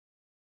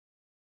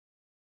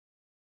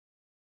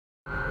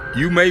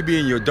You may be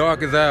in your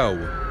darkest hour.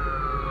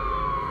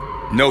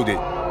 Know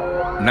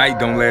that night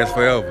don't last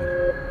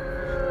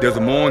forever. There's a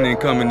morning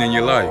coming in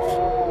your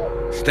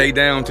life. Stay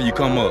down till you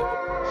come up.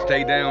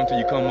 Stay down till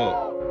you come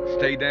up.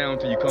 Stay down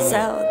till you come up.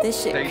 So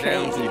this shit Stay crazy.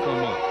 down till you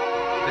come up.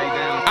 Stay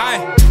down.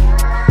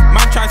 Aye,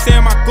 man try say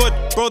am I good,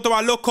 bro, do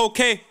I look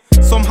okay?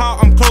 Somehow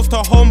I'm close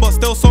to home, but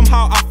still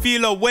somehow I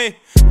feel away.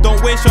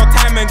 Don't waste your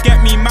time and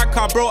get me mad,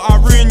 car bro,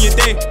 I'll ruin your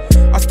day.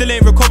 I still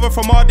ain't recovered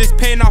from all this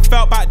pain I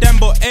felt back then,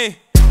 but ayy.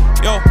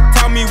 Yo,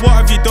 tell me what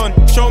have you done?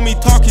 Show me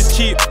talk is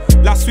cheap.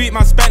 Last week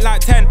man spent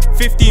like 10,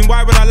 15,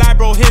 why would I lie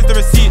bro? Here's the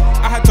receipt.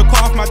 I had to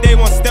cut off my day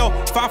one still.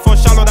 5 on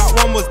shallow,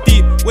 that one was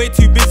deep. Way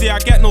too busy, I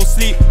get no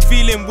sleep.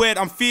 Feeling weird,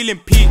 I'm feeling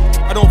peak.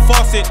 I don't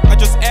force it, I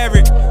just air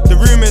it. The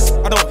rumors,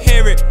 I don't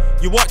hear it.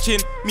 You watching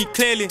me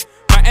clearly.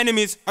 My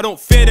enemies, I don't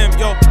fear them,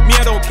 yo. Me,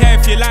 I don't care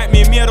if you like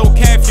me. Me, I don't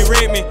care if you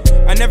rate me.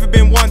 I never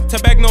been one to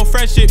beg no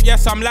friendship.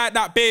 Yes, I'm like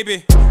that,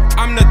 baby.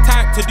 I'm the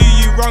type to do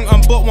you wrong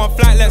and book one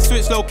flight. Let's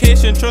switch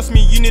location. Trust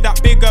me, you need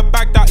that bigger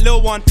bag. That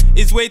little one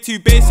is way too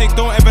basic.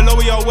 Don't ever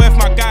lower your worth,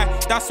 my guy.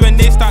 That's when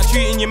they start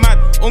treating you mad.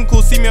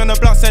 Uncle see me on the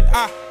block, said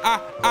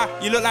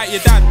you look like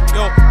your dad.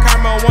 Yo,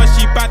 camera one,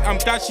 she bad. I'm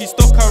glad she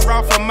stuck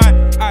around for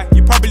mad.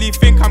 You probably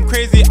think I'm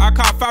crazy. I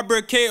can't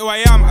fabricate who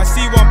I am. I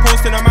see one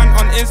posting a man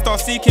on Insta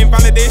seeking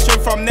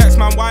validation from next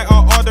man. Why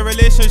are all the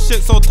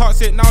relationships so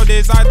toxic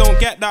nowadays? I don't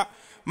get that.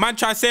 Man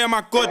try say am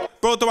I good,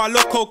 bro, do I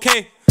look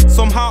okay?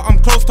 Somehow I'm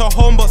close to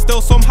home, but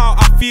still somehow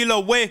I feel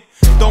away.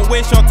 Don't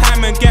waste your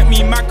time and get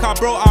me mad, car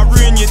bro, I'll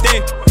ruin your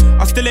day.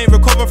 I still ain't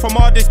recovered from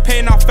all this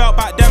pain I felt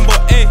back then,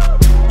 but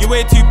ayy, you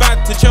way too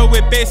bad to chill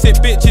with basic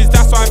bitches.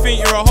 That's why I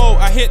think you're a hoe.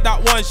 I hit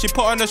that one, she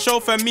put on a show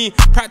for me.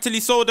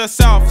 Practically sold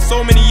herself.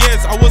 So many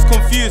years I was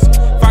confused.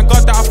 Thank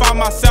God that I found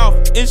myself.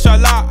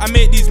 Inshallah, I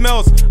make these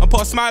meals and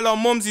put a smile on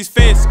Mumsy's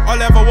face. All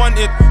I ever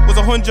wanted was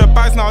 100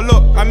 bags. Now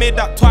look, I made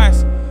that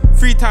twice,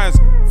 3 times,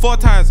 4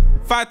 times,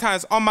 5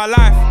 times on my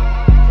life.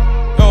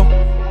 Yo,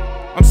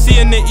 I'm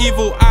seeing the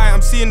evil eye,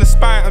 I'm seeing the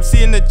spite, I'm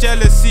seeing the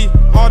jealousy.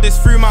 All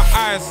this through my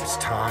eyes. It's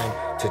time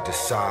to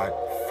decide.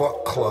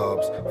 Fuck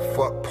clubs,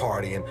 fuck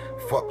partying,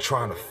 fuck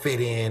trying to fit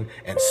in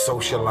and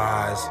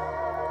socialize.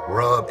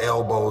 Rub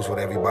elbows with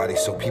everybody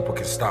so people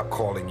can stop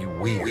calling you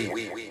weird.